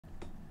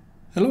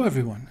Hello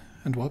everyone,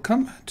 and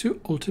welcome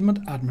to Ultimate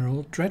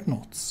Admiral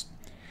Dreadnoughts.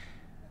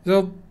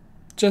 So,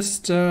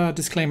 just a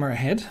disclaimer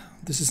ahead,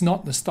 this is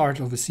not the start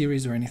of a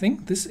series or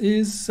anything. This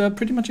is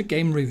pretty much a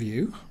game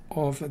review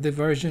of the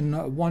version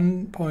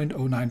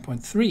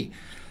 1.09.3,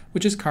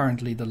 which is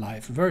currently the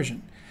live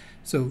version.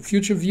 So,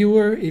 future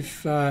viewer,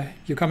 if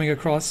you're coming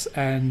across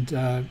and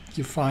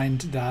you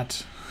find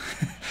that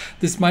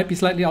this might be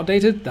slightly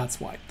outdated, that's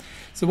why.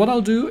 So what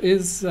I'll do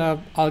is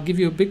I'll give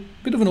you a bit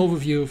of an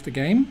overview of the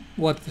game,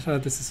 what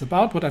this is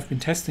about, what I've been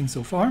testing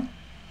so far,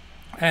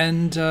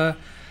 and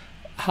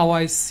how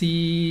I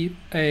see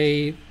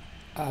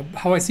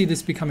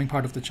this becoming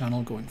part of the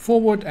channel going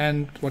forward,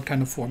 and what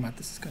kind of format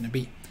this is going to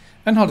be,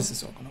 and how this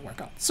is all going to work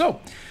out. So,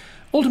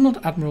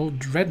 Ultimate Admiral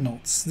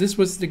Dreadnoughts. This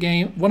was the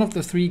game, one of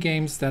the 3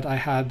 games that I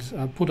had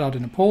put out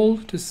in a poll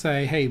to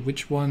say, hey,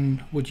 which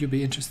one would you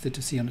be interested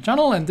to see on the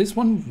channel? And this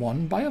one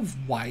won by a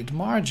wide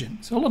margin.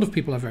 So a lot of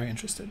people are very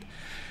interested.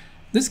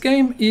 This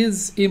game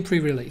is in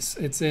pre-release.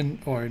 It's in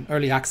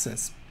early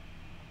access.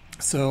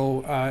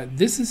 So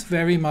this is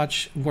very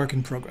much work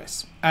in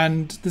progress.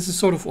 And this is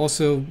sort of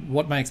also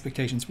what my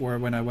expectations were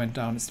when I went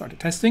down and started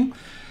testing.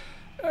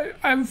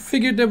 I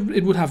figured that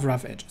it would have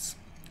rough edges.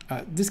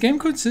 This game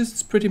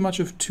consists pretty much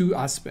of 2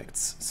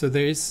 aspects. So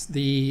there's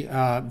the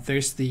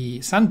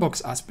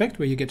sandbox aspect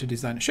where you get to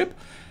design a ship,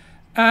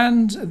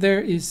 and there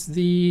is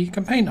the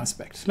campaign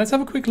aspect. Let's have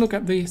a quick look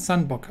at the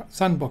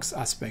sandbox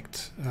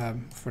aspect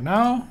for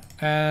now,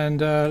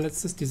 and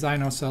let's just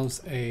design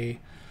ourselves a.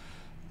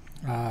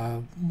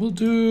 We'll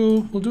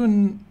do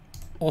an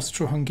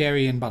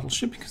Austro-Hungarian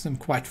battleship because I'm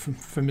quite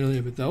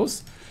familiar with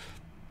those.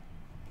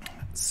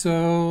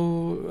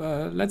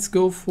 So let's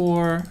go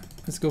for.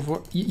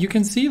 You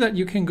can see that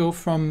you can go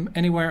from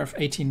anywhere of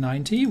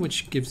 1890,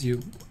 which gives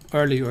you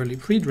early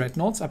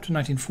pre-dreadnoughts, up to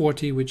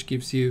 1940, which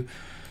gives you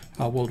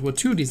World War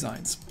II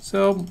designs.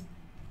 So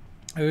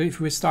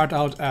if we start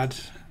out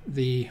at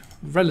the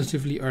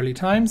relatively early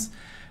times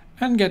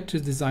and get to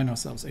design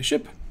ourselves a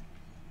ship,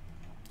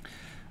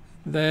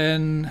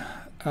 then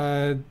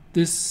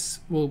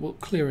this will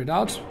clear it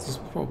out. This is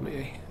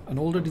probably an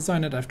older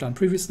design that I've done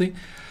previously.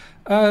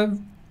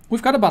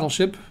 We've got a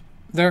battleship.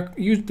 There are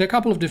a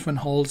couple of different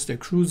hulls. They're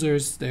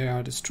cruisers, they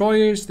are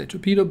destroyers, they're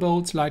torpedo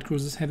boats, light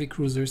cruisers, heavy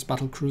cruisers,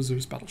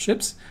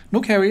 battleships. No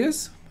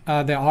carriers.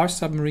 There are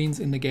submarines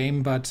in the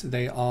game, but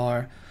they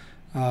are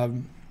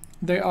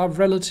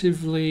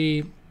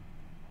relatively.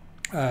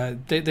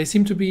 They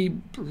seem to be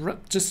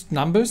just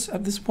numbers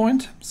at this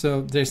point.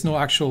 So there's no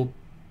actual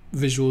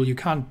visual. You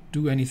can't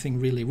do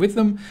anything really with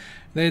them.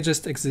 They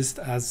just exist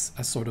as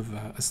a sort of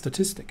a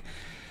statistic.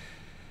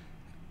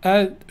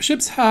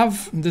 Ships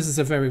have, this is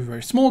a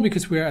very small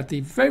because we're at the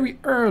very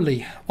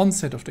early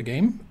onset of the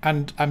game,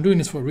 and I'm doing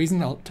this for a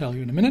reason, I'll tell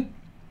you in a minute.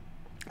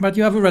 But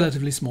you have a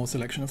relatively small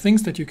selection of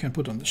things that you can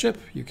put on the ship.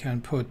 You can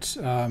put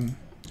a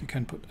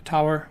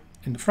tower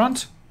in the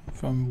front,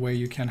 from where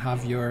you can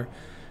have your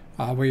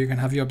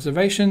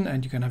observation,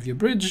 and you can have your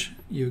bridge.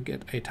 You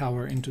get a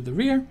tower into the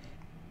rear.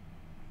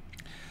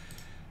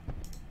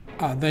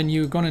 Then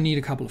you're going to need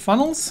a couple of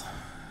funnels.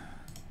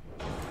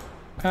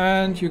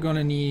 And you're going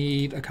to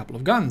need a couple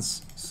of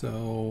guns.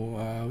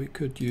 So we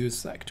could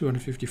use like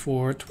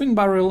 254 twin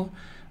barrel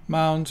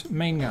mount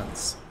main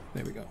guns.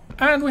 There we go.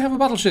 And we have a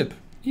battleship.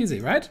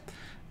 Easy, right?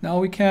 Now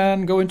we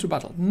can go into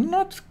battle.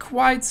 Not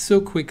quite so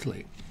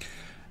quickly.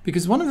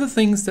 Because one of the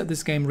things that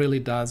this game really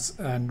does,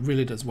 and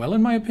really does well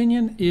in my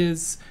opinion,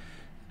 is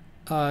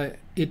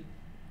it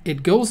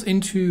goes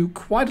into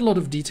quite a lot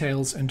of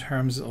details in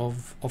terms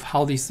of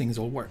how these things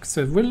all work.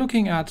 So if we're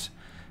looking at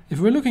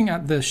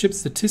the ship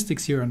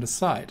statistics here on the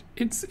side,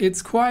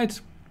 it's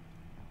quite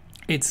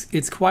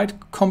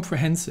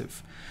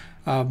comprehensive.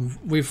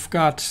 We've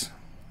got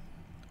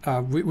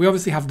we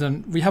obviously have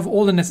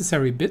all the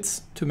necessary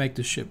bits to make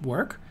the ship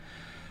work.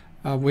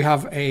 We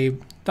have a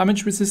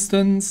damage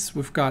resistance.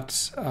 We've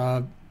got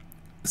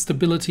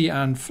stability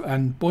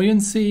and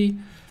buoyancy.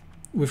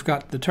 We've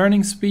got the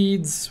turning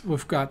speeds.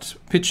 We've got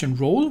pitch and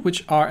roll,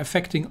 which are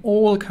affecting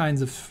all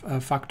kinds of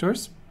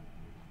factors.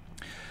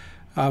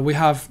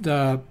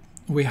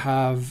 We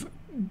have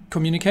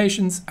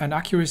communications and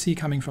accuracy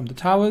coming from the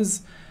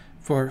towers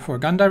for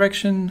gun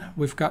direction.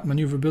 We've got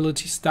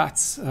maneuverability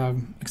stats,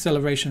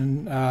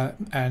 acceleration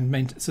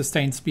and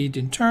sustained speed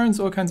in turns,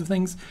 all kinds of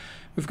things.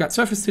 We've got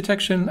surface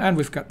detection, and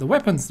we've got the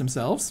weapons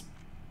themselves,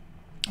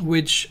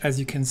 which, as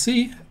you can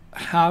see,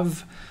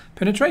 have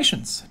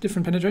penetrations,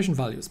 different penetration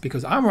values,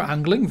 because armor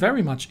angling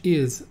very much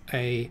is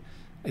a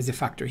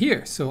factor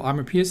here. So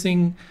armor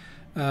piercing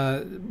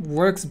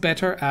works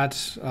better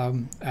at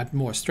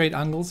more straight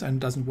angles and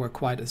doesn't work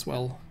quite as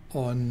well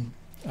on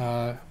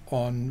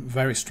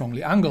very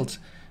strongly angled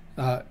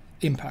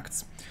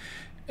impacts.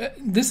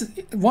 This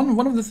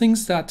one of the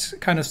things that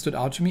kind of stood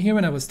out to me here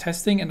when I was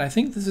testing, and I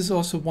think this is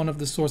also one of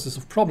the sources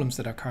of problems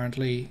that are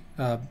currently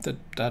in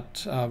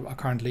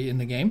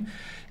the game,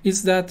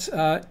 is that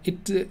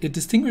it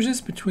distinguishes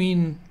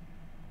between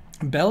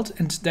belt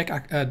and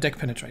deck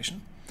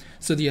penetration.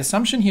 So the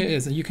assumption here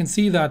is that you can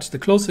see that the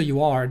closer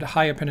you are, the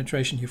higher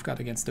penetration you've got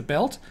against the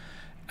belt,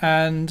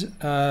 and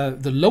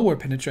the lower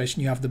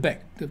penetration you have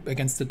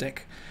against the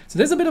deck. So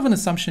there's a bit of an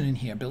assumption in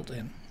here built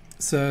in.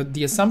 So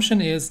the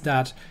assumption is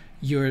that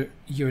your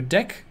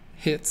deck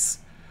hits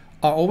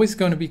are always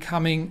going to be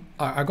coming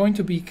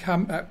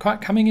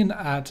in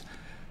at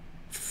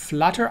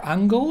flatter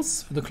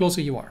angles the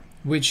closer you are,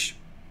 which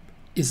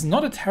is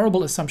not a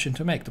terrible assumption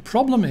to make. The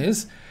problem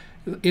is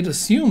it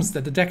assumes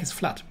that the deck is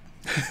flat.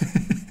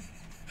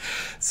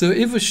 So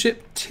if a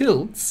ship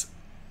tilts,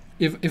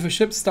 if a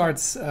ship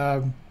starts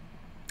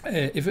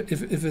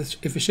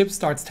if a ship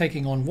starts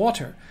taking on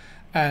water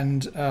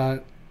and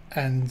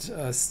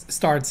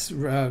starts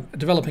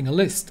developing a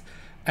list,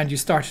 and you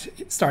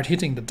start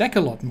hitting the deck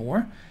a lot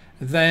more,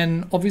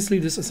 then obviously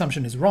this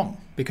assumption is wrong,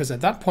 because at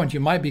that point you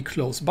might be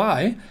close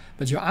by,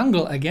 but your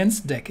angle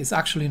against deck is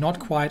actually not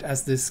quite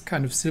as this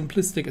kind of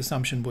simplistic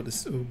assumption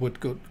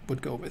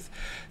would go with.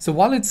 So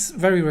while it's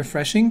very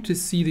refreshing to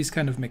see these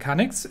kind of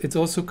mechanics, it's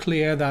also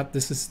clear that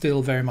this is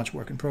still very much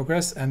work in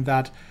progress, and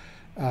that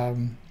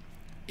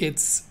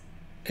it's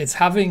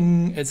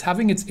having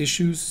its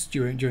issues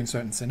during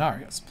certain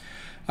scenarios.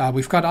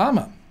 We've got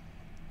armor,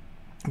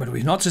 but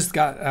we've not just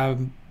got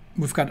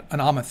we've got an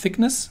armor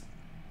thickness.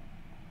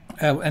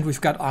 And we've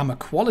got armor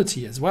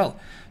quality as well.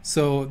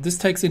 So this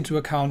takes into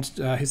account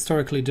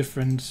historically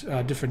different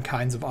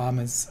kinds of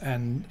armors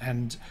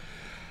and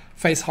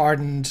face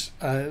hardened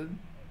and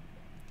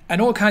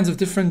all kinds of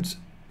different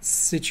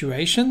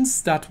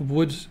situations that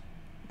would,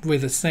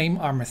 with the same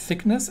armor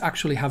thickness,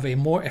 actually have a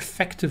more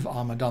effective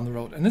armor down the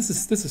road. And this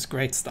is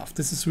great stuff.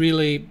 This is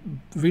really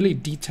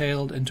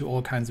detailed into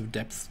all kinds of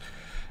depth.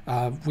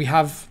 We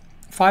have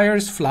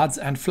fires, floods,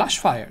 and flash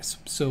fires.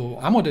 So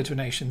ammo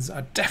detonations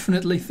are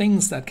definitely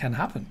things that can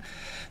happen.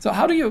 So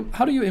how do you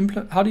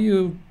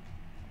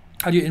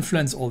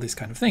influence all these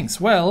kind of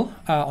things? Well,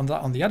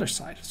 on the other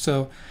side.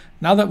 So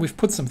now that we've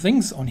put some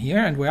things on here,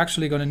 and we're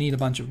actually going to need a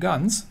bunch of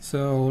guns.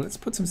 So let's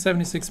put some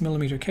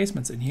 76mm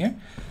casements in here,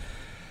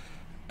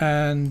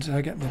 and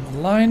get them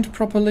aligned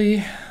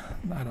properly.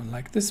 I don't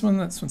like this one.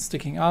 This one's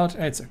sticking out.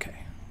 It's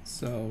okay.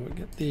 So we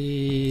get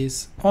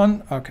these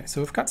on. Okay,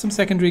 so we've got some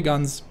secondary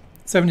guns.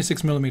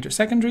 76mm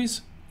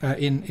secondaries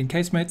in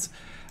casemates,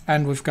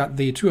 and we've got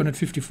the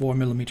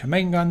 254mm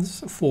main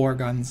guns, 4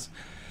 guns.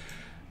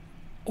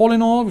 All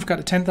in all, we've got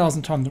a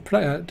 10,000 ton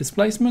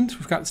displacement.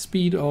 We've got a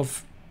speed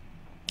of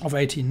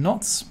 18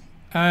 knots,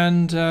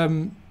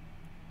 and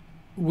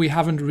we've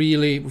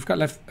got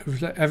left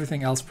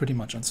everything else pretty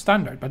much on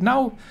standard. But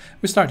now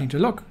we're starting to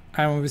look,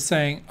 and we're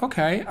saying,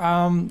 okay,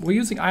 we're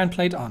using iron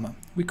plate armor.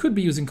 We could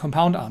be using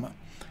compound armor,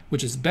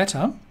 which is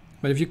better,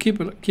 but if you keep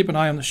an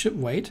eye on the ship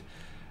weight,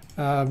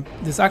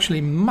 this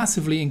actually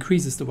massively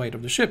increases the weight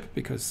of the ship,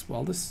 because,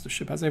 well, the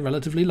ship has a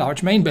relatively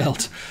large main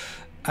belt.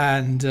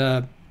 And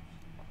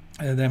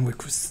then we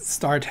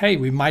start, hey,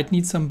 we might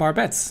need some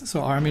barbettes,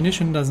 so our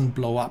ammunition doesn't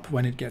blow up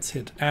when it gets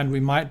hit. And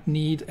we might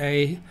need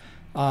an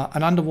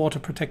underwater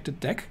protected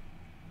deck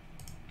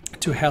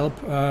to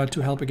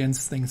help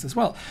against things as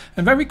well.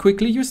 And very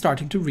quickly, you're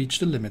starting to reach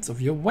the limits of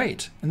your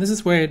weight. And this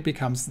is where it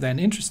becomes then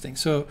interesting.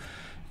 So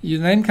you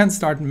then can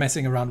start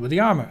messing around with the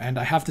armor. And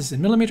I have this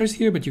in millimeters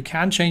here, but you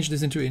can change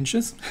this into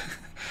inches.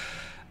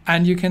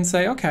 And you can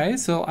say, okay,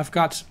 so I've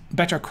got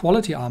better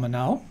quality armor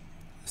now.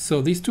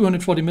 So these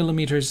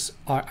 240mm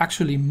are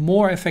actually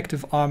more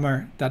effective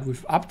armor that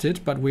we've upped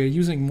it, but we're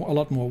using a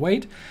lot more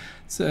weight.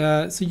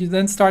 So you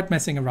then start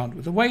messing around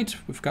with the weight.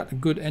 We've got a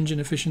good engine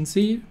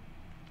efficiency,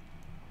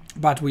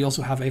 but we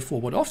also have a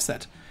forward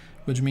offset,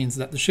 which means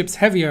that the ship's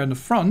heavier in the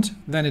front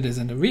than it is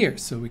in the rear.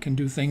 So we can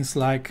do things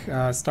like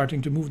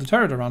starting to move the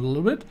turret around a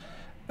little bit,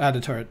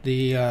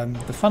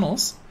 the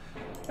funnels,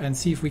 and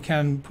see if we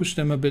can push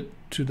them a bit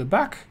to the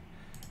back.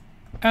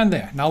 And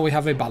there, now we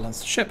have a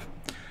balanced ship.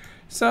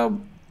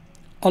 So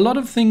a lot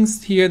of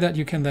things here that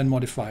you can then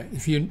modify.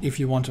 If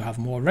you want to have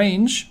more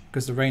range,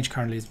 because the range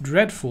currently is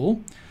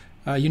dreadful,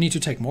 you need to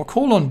take more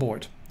coal on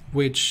board,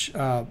 which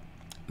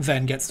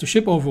then gets the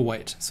ship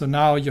overweight. So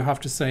now you have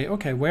to say,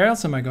 okay, where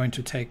else am I going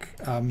to take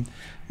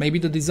maybe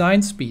the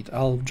design speed?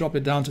 I'll drop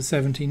it down to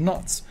 17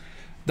 knots.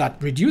 That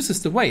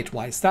reduces the weight.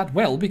 Why is that?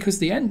 Well,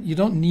 because you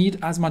don't need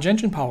as much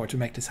engine power to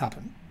make this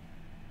happen.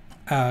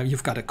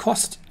 You've got a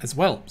cost as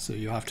well, so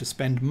you have to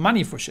spend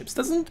money for ships.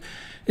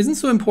 Isn't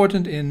so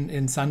important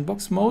in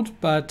sandbox mode,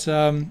 but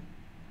so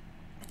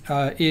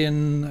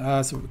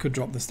we could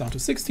drop this down to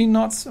 16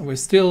 knots, and we're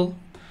still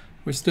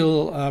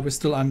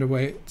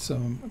underweight.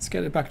 So let's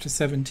get it back to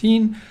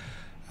 17.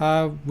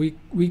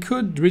 We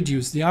could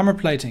reduce the armor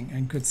plating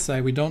and could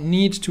say we don't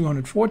need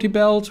 240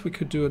 belt. We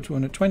could do a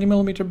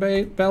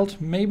 220mm belt,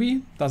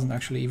 maybe. Doesn't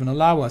actually even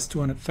allow us.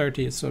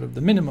 230 is sort of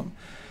the minimum.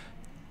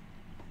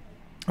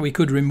 We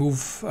could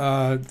remove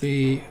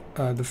the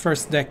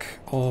first deck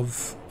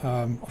of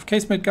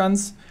casemate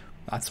guns.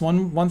 That's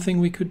one thing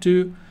we could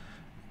do.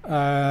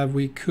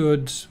 We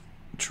could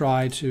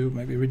try to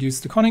maybe reduce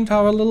the conning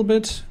tower a little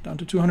bit down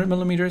to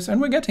 200mm, and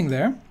we're getting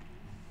there.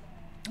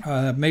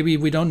 Maybe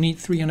we don't need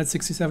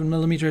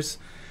 367mm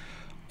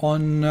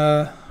on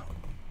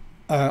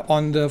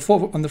on the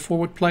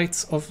forward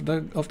plates of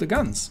the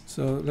guns.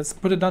 So let's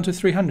put it down to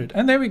 300,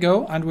 and there we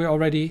go. And we're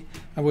already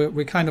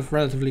we're kind of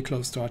relatively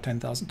close to our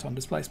 10,000 ton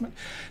displacement.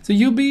 So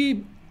you'll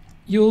be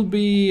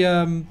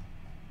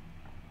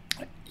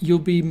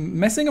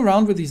messing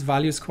around with these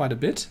values quite a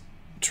bit,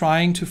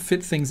 trying to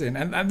fit things in,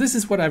 and this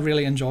is what I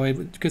really enjoy,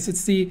 because it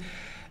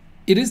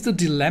is the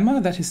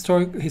dilemma that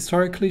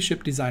historically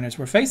ship designers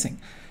were facing.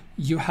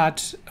 You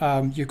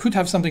could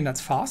have something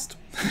that's fast,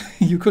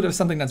 you could have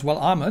something that's well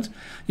armored,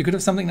 you could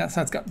have something that's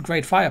got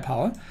great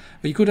firepower,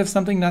 or you could have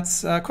something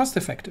that's cost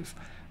effective.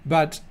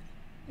 But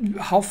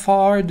how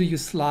far do you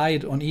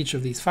slide on each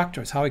of these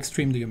factors? How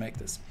extreme do you make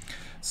this?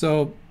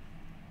 So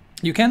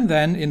you can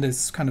then, in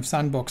this kind of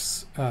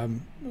sandbox,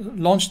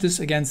 launch this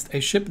against a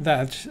ship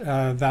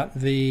that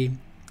the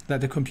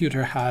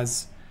computer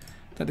has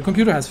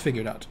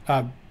figured out.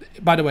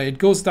 By the way, it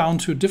goes down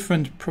to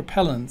different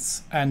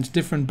propellants and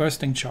different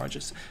bursting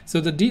charges. So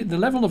the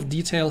level of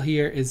detail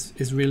here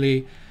is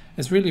really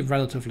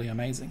relatively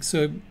amazing.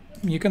 So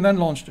you can then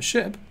launch the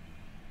ship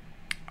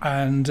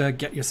and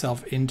get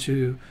yourself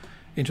into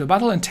a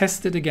battle and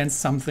test it against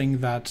something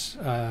that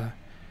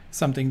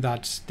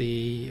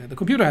the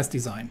computer has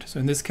designed. So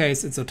in this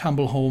case, it's a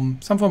tumble home,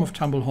 some form of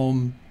tumble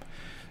home.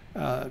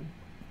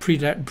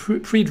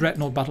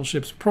 Pre-Dreadnought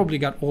battleships probably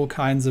got all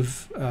kinds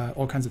of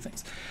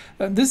things.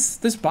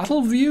 This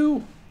battle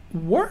view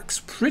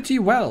works pretty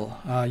well.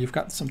 You've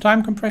got some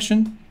time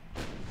compression,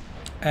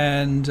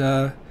 and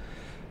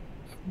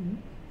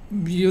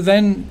you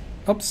then,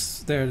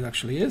 oops, there it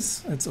actually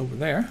is. It's over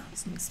there.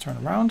 So let's turn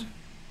around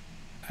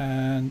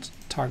and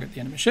target the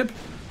enemy ship,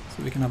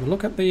 so we can have a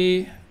look at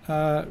the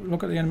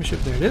enemy ship.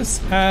 There it is,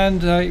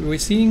 and we're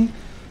seeing.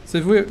 So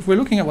if we're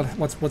looking at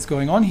what's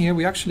going on here,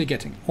 we're actually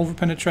getting over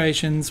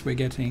penetrations, we're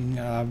getting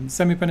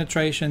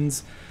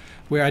semi-penetrations,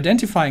 we're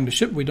identifying the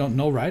ship. We don't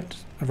know right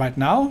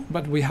now,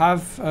 but we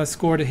have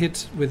scored a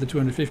hit with the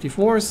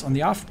 254s on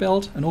the aft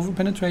belt. An over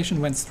penetration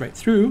went straight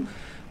through,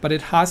 but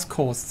it has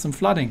caused some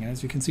flooding.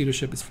 As you can see, the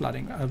ship is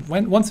flooding.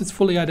 Once it's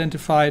fully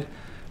identified,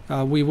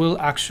 we will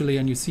actually,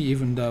 and you see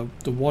even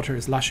the water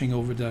is lashing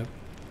over the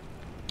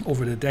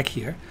deck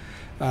here.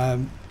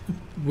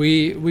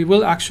 We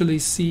will actually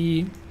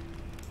see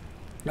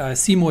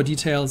more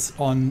details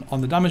on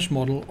the damage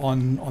model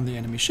on the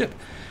enemy ship,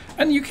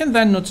 and you can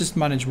then not just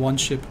manage one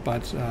ship,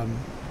 but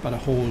a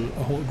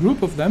whole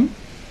group of them,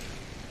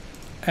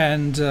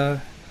 and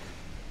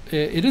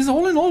it is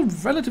all in all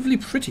relatively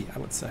pretty, I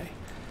would say.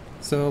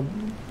 So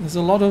there's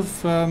a lot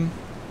of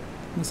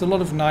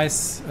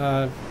nice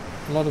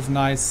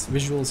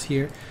visuals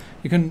here.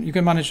 You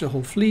can manage the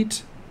whole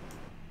fleet,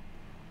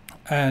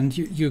 and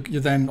you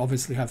then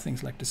obviously have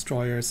things like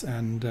destroyers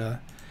and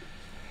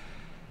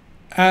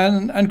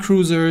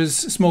cruisers,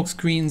 smoke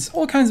screens,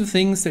 all kinds of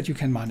things that you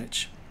can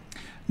manage.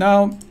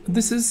 Now,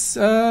 this is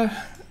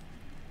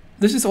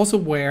also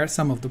where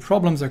some of the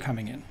problems are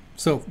coming in.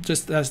 So,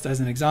 just as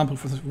an example,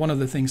 for one of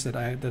the things that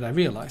I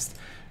realized,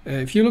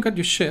 if you look at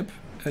your ship,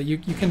 you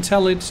can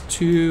tell it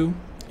to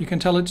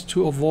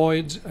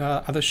avoid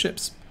other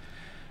ships.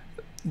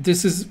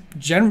 This is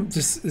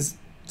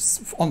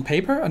on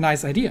paper a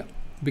nice idea,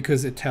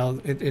 because it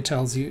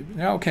tells you,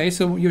 okay,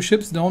 so your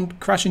ships don't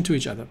crash into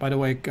each other. By the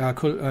way,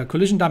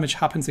 collision damage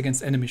happens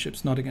against enemy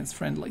ships, not against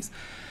friendlies.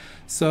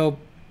 So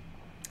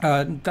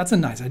that's a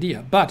nice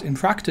idea. But in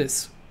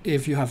practice,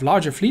 if you have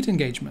larger fleet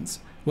engagements,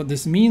 what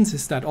this means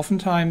is that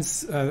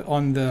oftentimes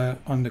on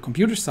the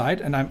computer side,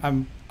 and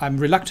I'm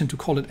reluctant to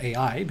call it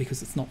AI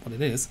because it's not what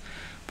it is,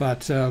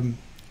 but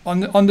on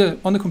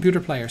the computer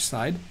player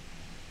side,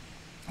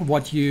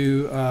 what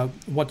you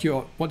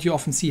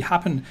often see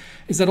happen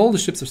is that all the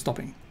ships are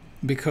stopping,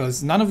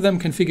 because none of them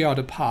can figure out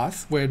a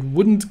path where it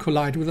wouldn't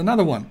collide with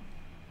another one.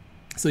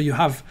 So you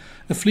have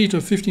a fleet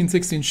of 15,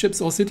 16 ships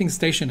all sitting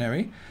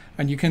stationary,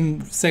 and you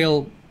can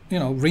sail,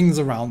 rings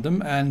around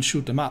them and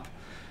shoot them up.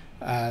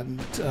 And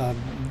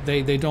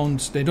they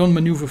don't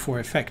maneuver for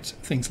effect,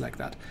 things like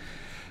that.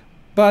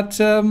 But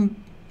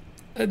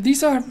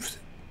these are,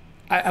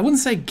 I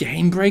wouldn't say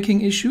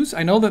game-breaking issues.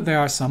 I know that there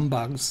are some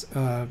bugs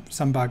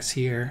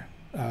here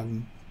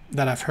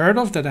that I've heard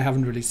of that I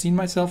haven't really seen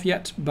myself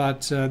yet.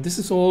 But this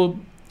is all.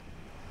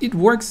 It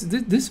works.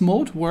 This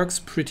mode works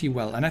pretty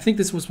well, and I think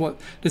this was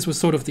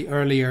sort of the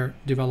earlier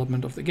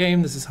development of the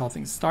game. This is how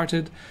things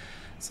started.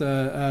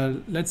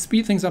 So let's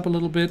speed things up a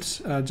little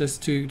bit,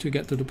 just to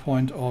get to the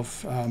point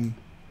of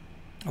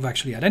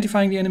actually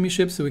identifying the enemy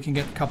ship, so we can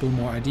get a couple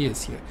more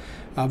ideas here.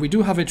 We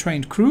do have a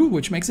trained crew,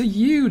 which makes a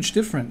huge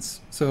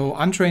difference. So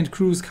untrained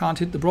crews can't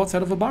hit the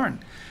broadside of a barn,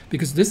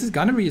 because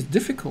gunnery is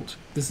difficult.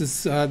 This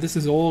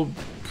is all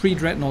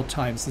pre-Dreadnought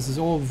times. This is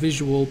all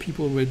visual,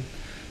 people with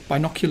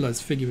binoculars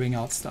figuring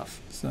out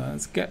stuff. So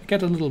let's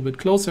get a little bit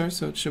closer,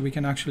 so we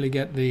can actually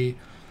get the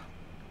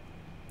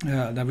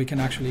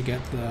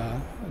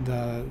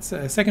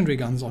secondary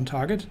guns on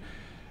target.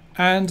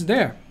 And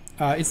there,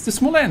 it's the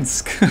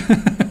Smolensk.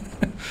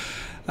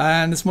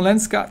 And the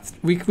Smolensk,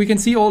 we can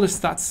see all the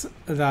stats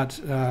that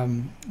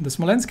the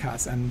Smolensk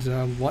has, and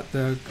what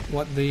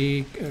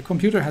the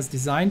computer has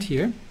designed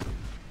here.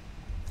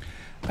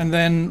 And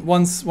then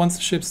once the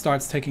ship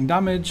starts taking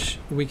damage,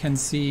 we can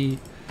see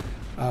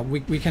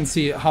we can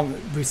see how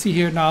we see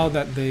here now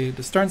that the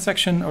stern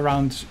section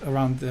around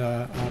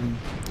the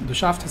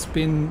shaft has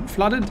been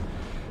flooded.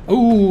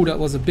 Oh, that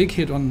was a big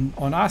hit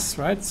on us,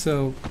 right?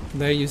 So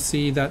there you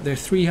see that the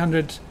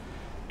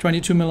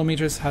 322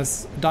 millimeters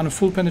has done a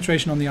full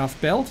penetration on the aft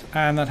belt,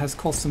 and that has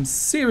caused some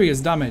serious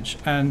damage.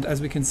 And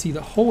as we can see,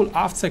 the whole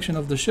aft section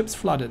of the ship's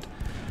flooded.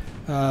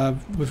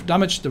 We've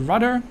damaged the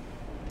rudder,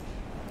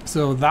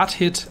 so that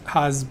hit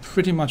has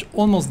pretty much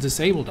almost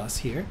disabled us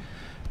here.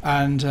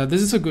 And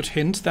this is a good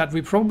hint that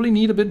we probably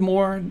need a bit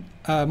more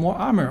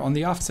armor on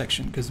the aft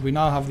section, because we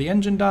now have the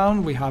engine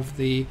down, we have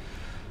the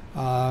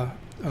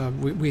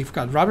we've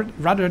got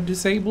rudder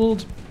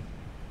disabled,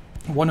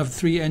 one of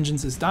 3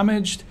 engines is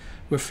damaged,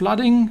 we're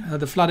flooding,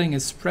 the flooding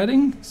is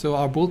spreading, so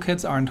our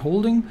bulkheads aren't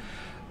holding,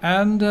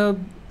 and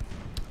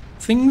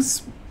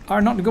things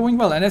are not going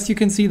well. And as you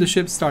can see, the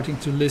ship's starting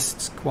to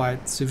list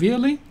quite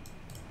severely.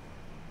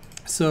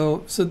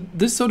 So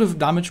this sort of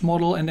damage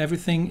model and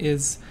everything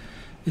is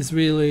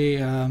really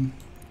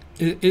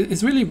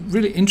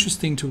really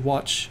interesting to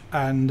watch.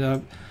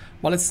 And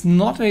while it's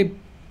not a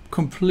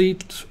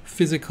complete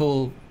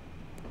physical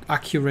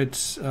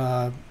accurate,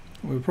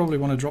 we probably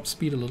want to drop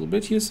speed a little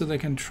bit here so they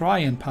can try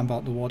and pump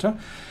out the water.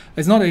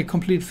 It's not a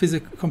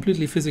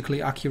completely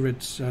physically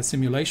accurate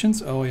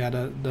simulations. Oh yeah,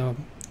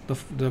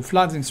 the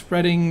flooding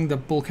spreading, the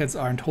bulkheads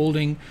aren't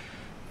holding.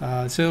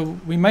 So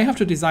we may have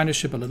to design a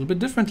ship a little bit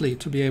differently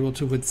to be able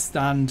to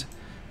withstand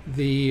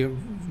the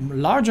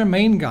larger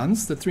main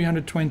guns, the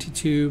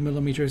 322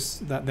 millimeters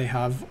that they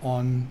have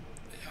on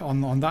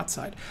that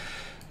side.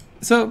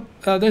 So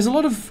there's a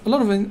lot of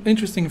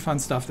interesting fun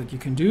stuff that you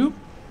can do,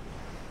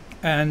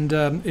 and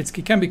it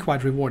can be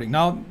quite rewarding.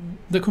 Now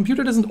the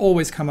computer doesn't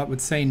always come up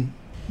with sane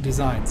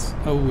designs.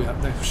 Oh yeah,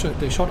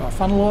 they shot our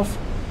funnel off,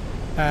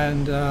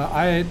 and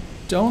I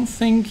don't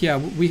think, yeah,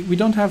 we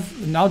don't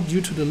have now,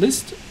 due to the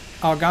list,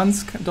 our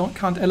guns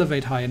can't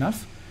elevate high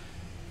enough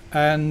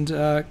and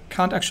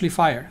can't actually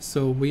fire.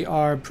 So we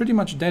are pretty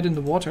much dead in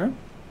the water.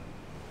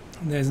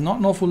 There's not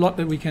an awful lot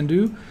that we can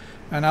do,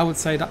 and I would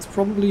say that's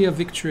probably a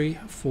victory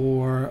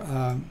for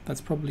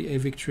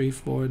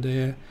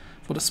the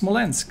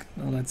Smolensk.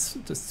 Let's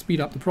just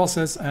speed up the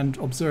process and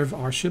observe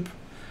our ship,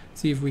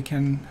 see if we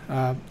can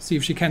see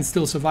if she can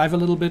still survive a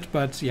little bit.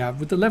 But yeah,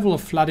 with the level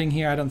of flooding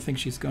here, I don't think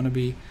she's going to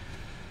be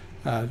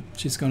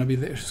she's going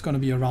to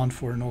be around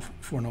for an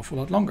awful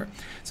lot longer.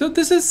 So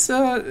this is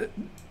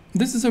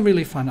a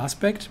really fun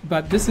aspect,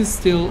 but this is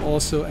still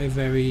also a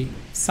very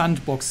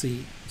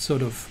sandboxy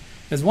sort of.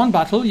 There's one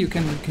battle, you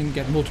can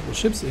get multiple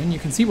ships in, you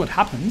can see what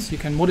happens, you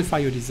can modify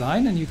your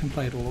design, and you can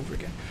play it all over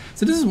again.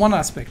 So this is one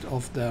aspect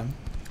of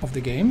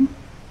the game.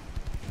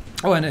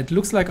 Oh, and it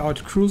looks like our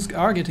crews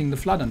are getting the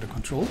flood under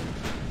control.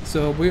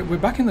 So we're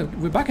back in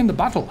the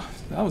battle.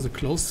 That was a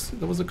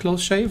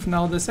close shave.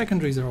 Now the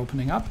secondaries are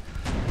opening up,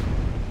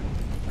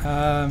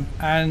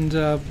 and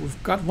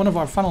we've got one of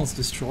our funnels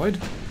destroyed.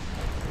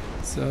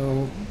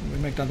 So we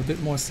make that a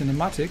bit more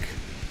cinematic.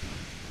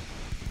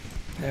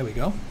 There we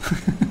go.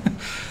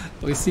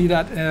 We see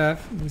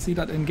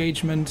that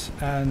engagement,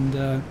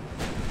 and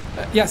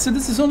yeah. So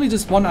this is only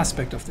just one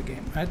aspect of the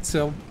game, right?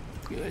 So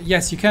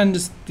yes, you can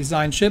just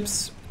design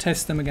ships,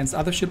 test them against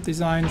other ship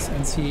designs,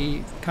 and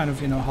see kind of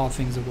how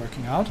things are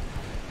working out.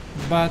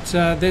 But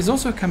there's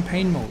also a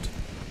campaign mode,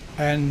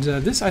 and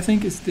this I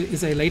think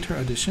is a later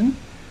addition,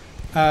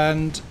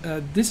 and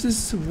this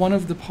is one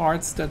of the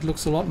parts that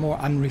looks a lot more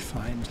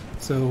unrefined.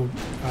 So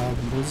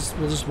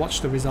we'll just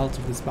watch the result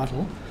of this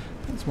battle.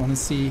 I just want to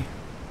see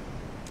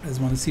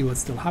what's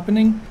still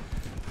happening.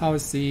 How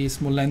is the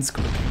Smolensk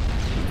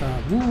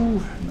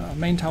looking?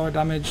 Main tower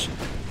damage.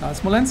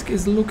 Smolensk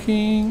is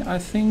looking, I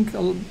think, a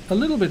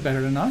little bit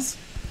better than us.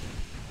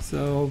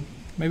 So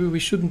maybe we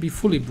shouldn't be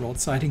fully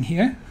broadsiding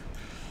here.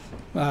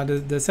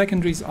 The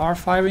secondaries are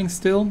firing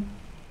still,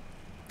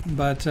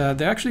 but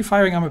they're actually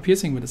firing armor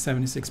piercing with the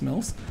 76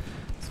 mils.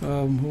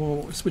 So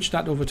we'll switch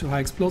that over to high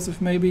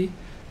explosive maybe.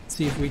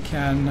 See if we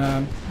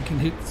can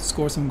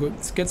score some good,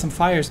 get some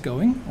fires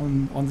going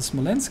on the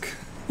Smolensk,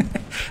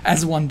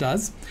 as one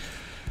does.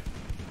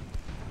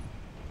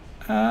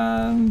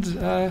 And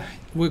okay,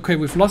 I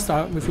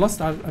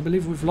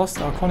believe we've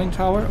lost our conning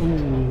tower.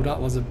 Ooh, that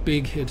was a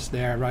big hit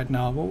there right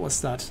now. What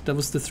was that? That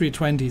was the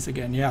 320s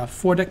again. Yeah,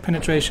 foredeck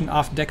penetration,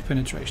 aft deck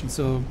penetration.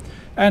 So,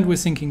 and we're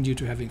sinking due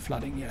to heavy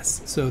flooding.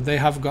 Yes, so they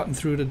have gotten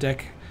through the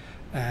deck,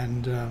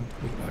 and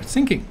we are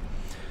sinking.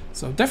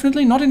 So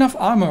definitely not enough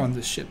armor on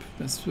this ship.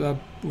 We'll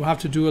have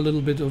to do a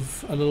little bit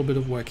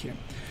of work here.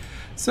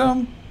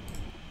 So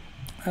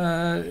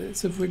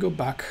if we go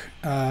back,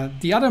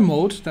 the other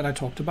mode that I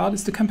talked about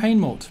is the campaign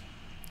mode,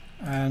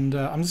 and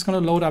I'm just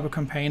going to load up a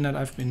campaign that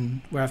I've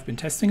been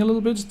testing a little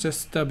bit,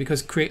 just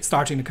because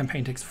starting the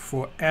campaign takes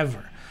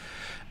forever.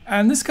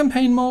 And this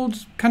campaign mode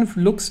kind of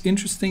looks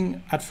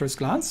interesting at first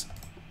glance.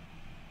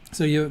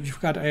 So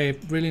you've got a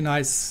really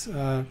nice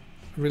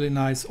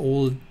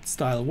old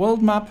style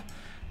world map.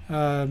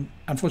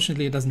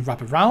 Unfortunately, it doesn't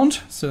wrap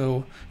around.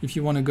 So if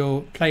you want to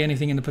go play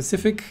anything in the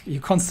Pacific, you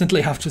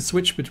constantly have to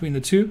switch between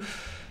the two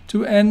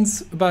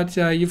ends. But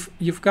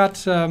you've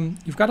got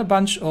a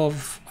bunch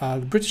of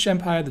the British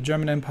Empire, the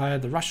German Empire,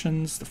 the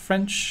Russians, the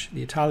French,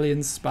 the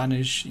Italians,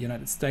 Spanish, the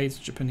United States,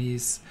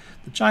 Japanese,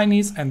 the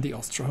Chinese, and the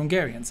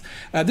Austro-Hungarians.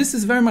 This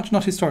is very much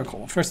not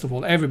historical. First of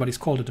all, everybody's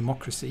called a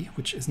democracy,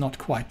 which is not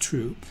quite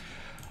true.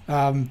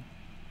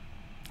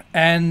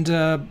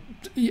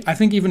 I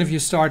think even if you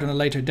start on a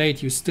later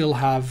date, you still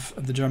have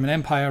the German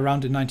Empire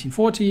around in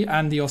 1940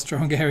 and the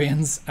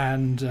Austro-Hungarians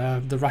and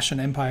the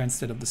Russian Empire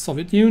instead of the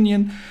Soviet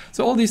Union.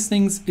 So all these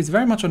things is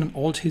very much on an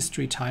old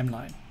history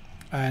timeline.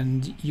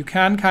 And you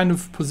can kind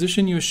of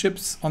position your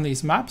ships on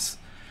these maps,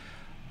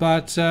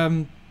 but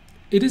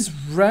it is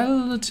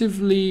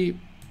relatively...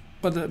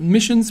 But the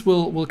missions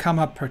will come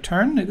up per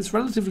turn. It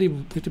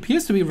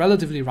appears to be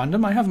relatively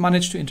random. I have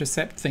managed to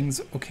intercept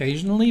things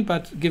occasionally,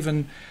 but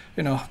given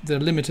the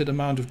limited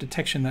amount of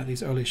detection that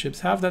these early ships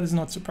have, that is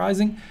not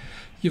surprising.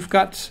 You've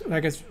got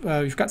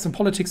you've got some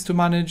politics to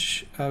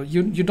manage.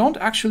 You don't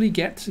actually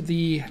get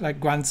the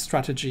grand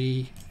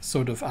strategy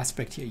sort of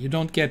aspect here. You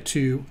don't get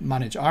to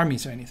manage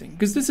armies or anything,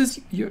 because this is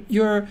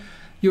you're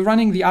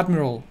running the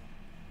Admiral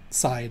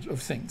side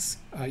of things.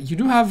 You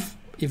do have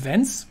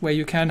events where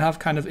you can have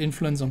kind of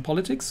influence on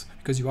politics,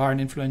 because you are an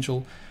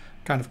influential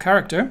kind of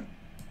character,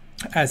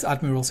 as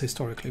admirals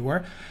historically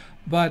were,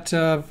 but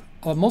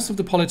most of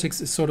the politics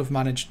is sort of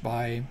managed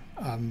by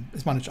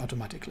is managed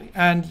automatically.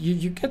 And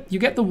you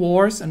get the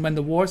wars, and when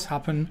the wars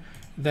happen,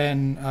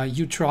 then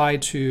you try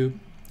to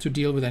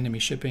deal with enemy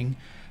shipping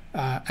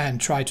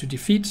and try to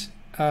defeat,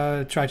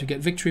 try to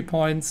get victory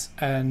points,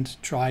 and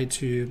try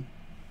to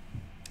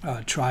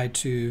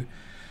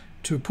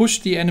push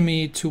the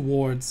enemy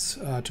towards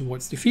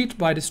defeat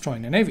by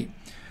destroying the navy.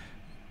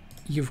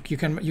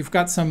 You've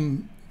got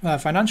some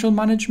financial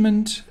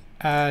management,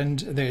 and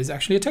there is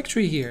actually a tech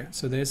tree here.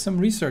 So there's some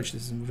research.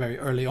 This is very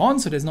early on,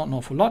 so there's not an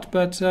awful lot,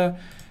 but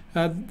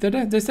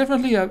there's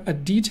definitely a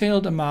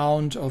detailed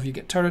amount of, you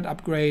get turret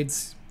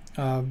upgrades,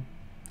 a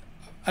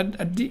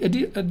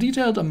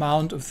detailed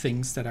amount of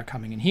things that are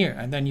coming in here.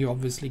 And then you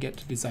obviously get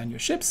to design your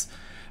ships,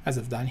 as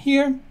I've done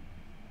here.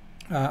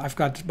 I've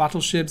got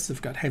battleships,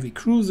 I've got heavy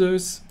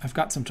cruisers, I've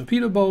got some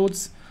torpedo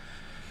boats,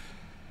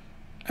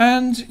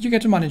 and you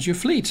get to manage your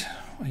fleet.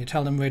 You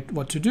tell them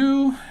what to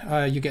do,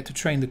 you get to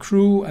train the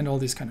crew and all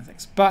these kind of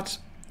things. But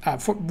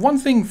for one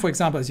thing, for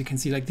example, as you can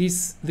see, like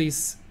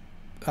these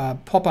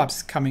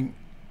pop-ups coming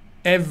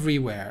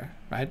everywhere,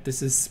 right?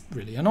 This is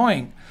really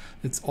annoying.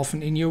 It's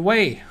often in your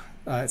way.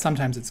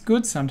 Sometimes it's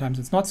good, sometimes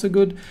it's not so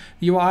good.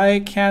 The UI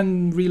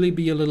can really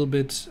be a little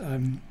bit,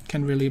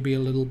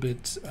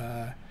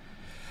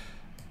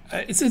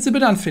 it's a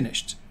bit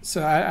unfinished.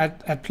 So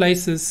at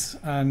places,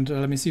 and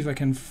let me see if I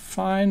can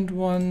find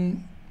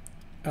one.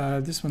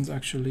 This one's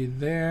actually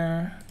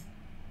there.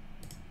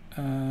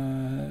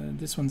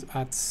 This one's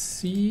at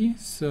sea.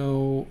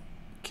 So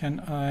can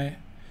I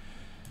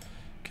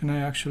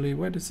actually,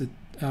 where does it?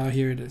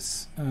 Here it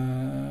is.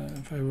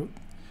 If I wrote,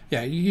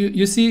 yeah,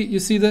 you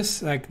see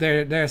this, like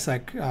there's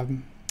like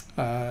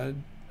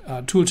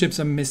tooltips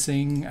are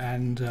missing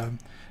and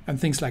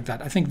things like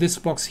that. I think this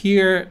box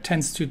here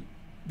tends to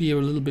be a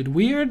little bit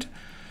weird,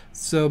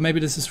 so maybe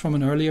this is from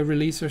an earlier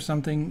release or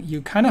something.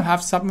 You kind of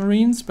have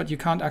submarines, but you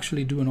can't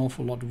actually do an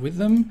awful lot with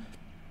them.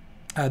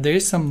 There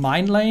is some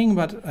mine laying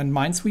and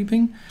mine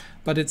sweeping,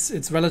 but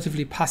it's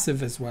relatively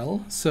passive as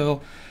well.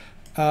 So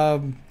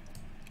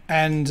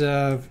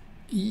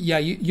yeah,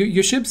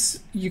 your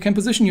ships, you can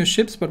position your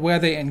ships, but where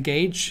they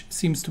engage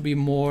seems to be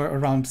more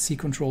around sea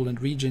control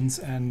and regions,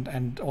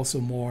 and also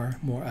more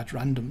at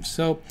random.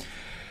 So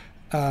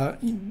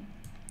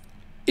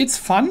it's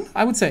fun.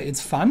 I would say it's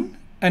fun,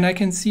 and I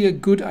can see a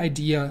good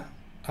idea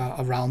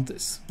around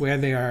this, where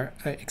they are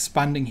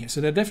expanding here.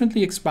 So they're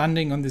definitely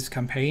expanding on this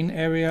campaign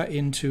area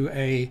into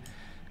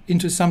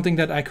something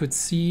that I could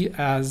see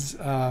as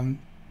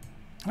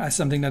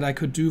something that I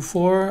could do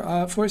for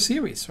a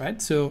series,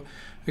 right? So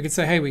we could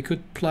say, hey, we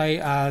could play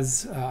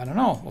as I don't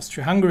know,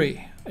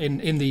 Austria-Hungary in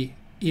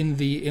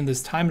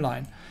this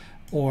timeline,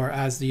 or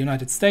as the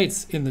United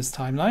States in this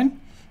timeline,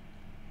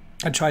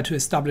 and try to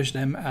establish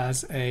them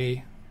as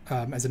a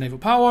naval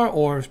power,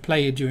 or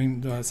play it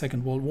during the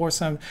Second World War.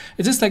 So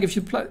it's just like if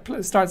you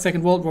start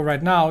Second World War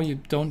right now, you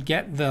don't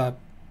get the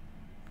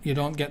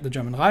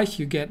German Reich,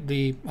 you get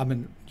the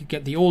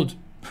old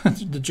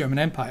the German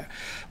Empire,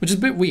 which is a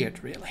bit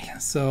weird, really.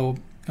 So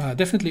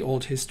definitely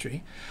old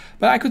history,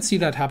 but I could see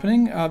that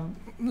happening.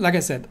 Like I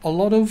said, a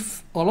lot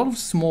of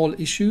small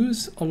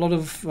issues, a lot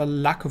of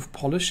lack of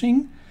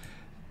polishing,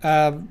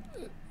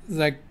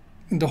 like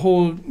the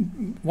whole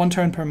 1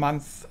 turn per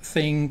month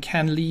thing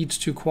can lead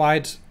to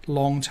quite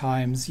long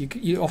times.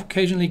 You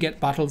occasionally get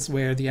battles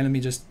where the enemy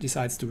just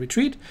decides to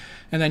retreat,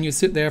 and then you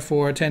sit there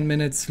for 10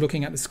 minutes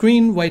looking at the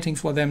screen, waiting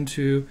for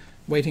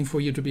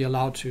you to be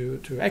allowed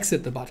to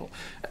exit the battle.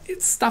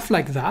 It's stuff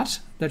like that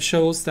that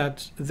shows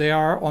that they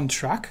are on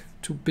track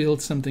to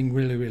build something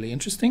really, really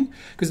interesting.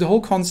 Because the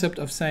whole concept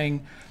of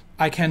saying,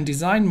 I can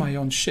design my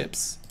own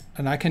ships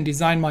and I can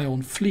design my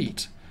own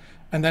fleet.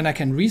 And then I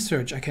can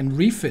research, I can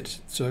refit.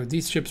 So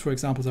these ships, for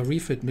example, are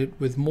refit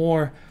with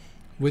more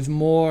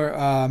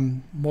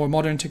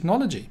modern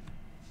technology.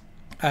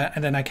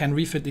 And then I can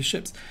refit these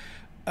ships.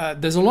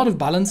 There's a lot of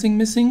balancing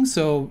missing.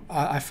 So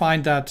I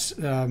find that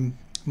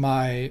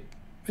my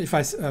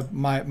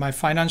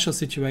financial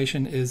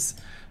situation is,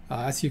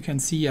 as you can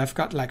see, I've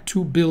got like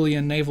 2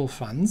 billion naval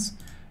funds,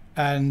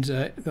 and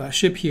a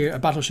ship here, a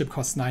battleship,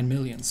 costs 9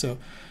 million. So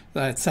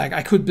it's like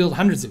I could build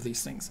hundreds of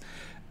these things,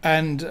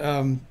 and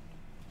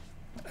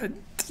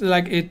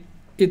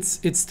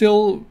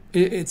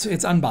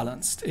it's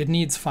unbalanced. It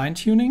needs fine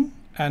tuning,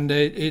 and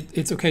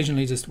it's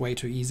occasionally just way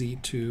too easy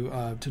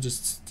to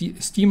just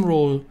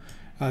steamroll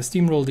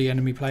the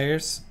enemy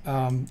players.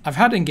 I've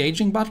had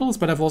engaging battles,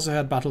 but I've also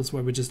had battles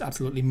where we just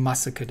absolutely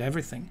massacred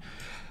everything,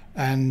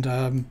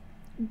 and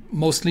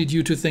mostly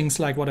due to things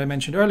like what I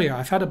mentioned earlier.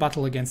 I've had a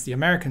battle against the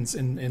Americans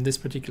in this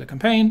particular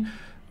campaign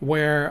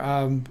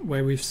where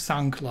we've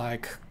sunk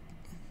like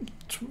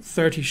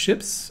 30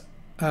 ships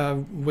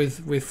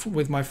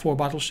with my 4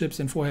 battleships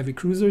and 4 heavy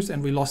cruisers,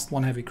 and we lost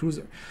 1 heavy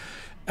cruiser.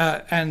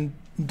 And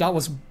that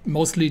was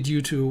mostly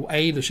due to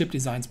A, the ship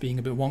designs being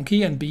a bit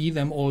wonky, and B,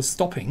 them all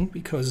stopping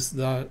because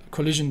the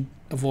collision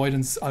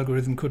avoidance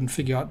algorithm couldn't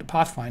figure out the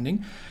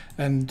pathfinding.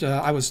 And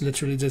I was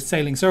literally just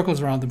sailing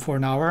circles around them for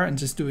an hour and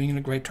just doing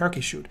a great turkey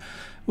shoot,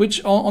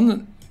 which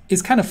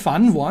is kind of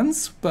fun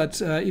once,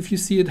 but if you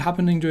see it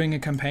happening during a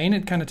campaign,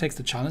 it kind of takes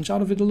the challenge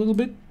out of it a little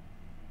bit.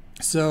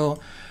 So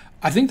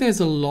I think there's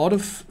a lot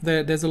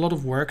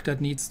of work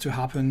that needs to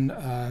happen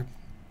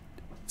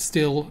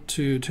still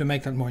to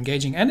make that more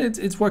engaging, and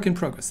it's work in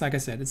progress. Like I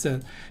said, it's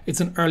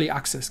an early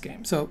access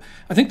game. So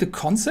I think the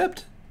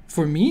concept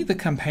for me, the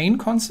campaign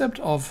concept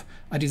of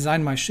I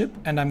design my ship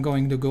and I'm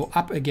going to go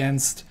up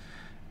against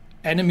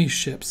enemy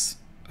ships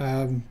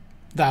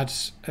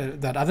that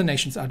other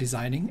nations are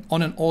designing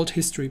on an old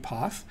history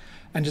path,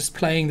 and just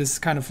playing this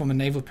kind of from a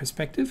naval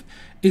perspective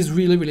is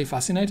really, really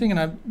fascinating. And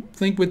I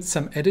think with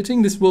some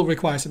editing, this will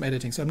require some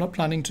editing. So I'm not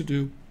planning to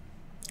do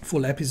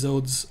full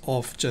episodes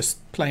of just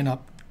plain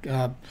up,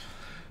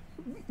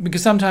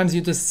 because sometimes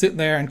you just sit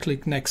there and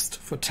click next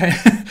for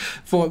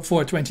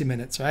 20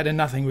 minutes, right? And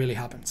nothing really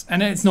happens.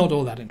 And it's not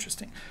all that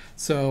interesting.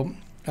 So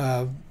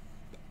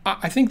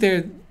I think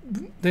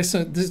there's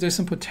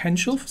some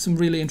potential for some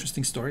really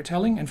interesting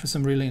storytelling and for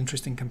some really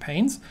interesting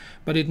campaigns,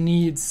 but it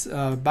needs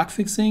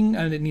backfixing,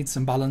 and it needs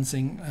some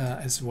balancing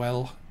as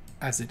well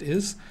as it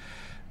is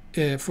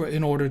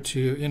in order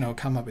to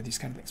come up with these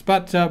kind of things.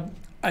 But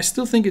I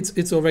still think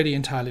it's already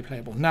entirely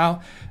playable.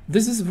 Now,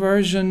 this is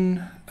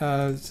version,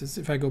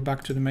 if I go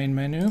back to the main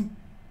menu,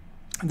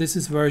 this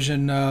is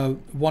version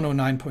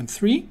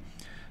 109.3.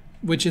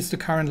 which is the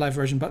current live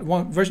version, but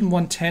version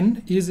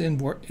 110 is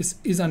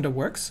under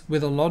works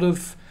with a lot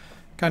of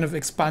kind of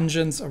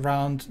expansions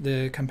around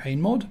the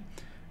campaign mode.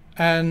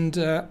 And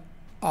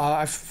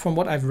from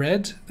what I've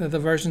read, the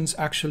versions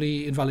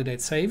actually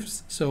invalidate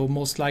saves. So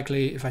most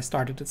likely, if I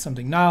started at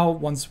something now,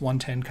 once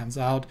 110 comes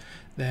out,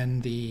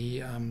 then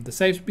the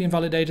saves be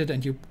invalidated,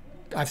 and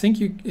I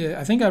think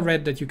I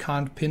read that you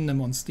can't pin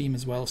them on Steam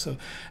as well. So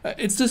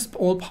it's just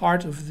all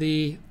part of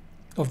the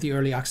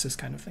early access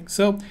kind of thing.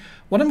 So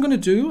what I'm going to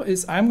do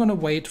is I'm going to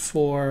wait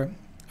for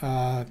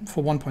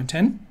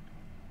 1.10,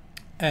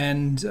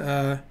 and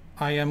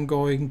I am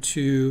going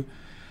to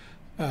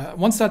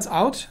once that's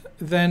out,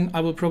 then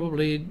I will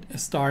probably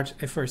start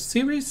a first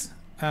series,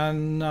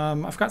 and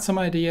I've got some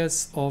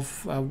ideas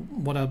of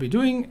what I'll be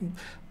doing.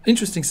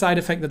 Interesting side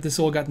effect that this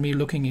all got me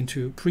looking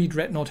into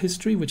pre-Dreadnought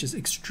history, which is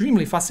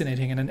extremely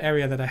fascinating in an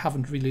area that I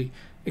haven't really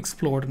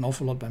explored an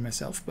awful lot by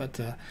myself. But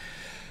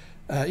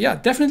yeah,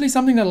 definitely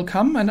something that'll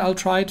come, and I'll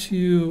try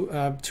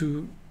to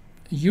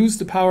use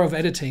the power of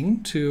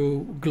editing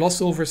to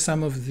gloss over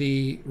some of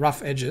the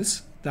rough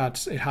edges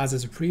that it has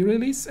as a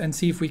pre-release, and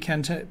see if we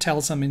can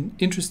tell some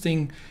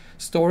interesting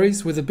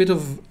stories with a bit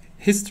of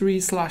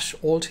history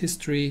 / old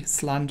history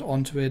slant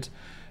onto it.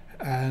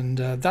 And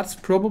that's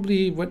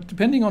probably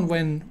depending on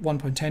when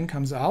 1.10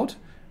 comes out,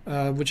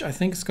 which I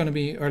think is going to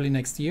be early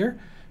next year.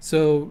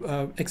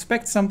 So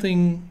expect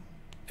something.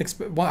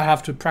 Well, I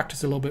have to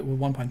practice a little bit with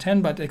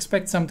 1.10, but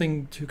expect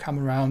something to come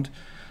around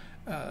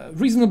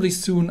reasonably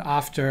soon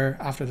after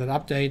that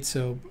update.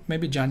 So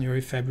maybe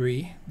January,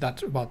 February,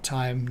 that about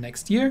time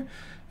next year,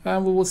 we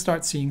will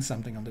start seeing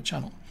something on the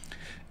channel.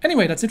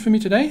 Anyway, that's it for me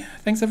today.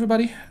 Thanks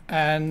everybody,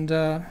 and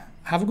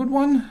have a good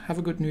one. Have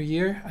a good new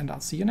year, and I'll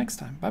see you next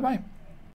time. Bye bye.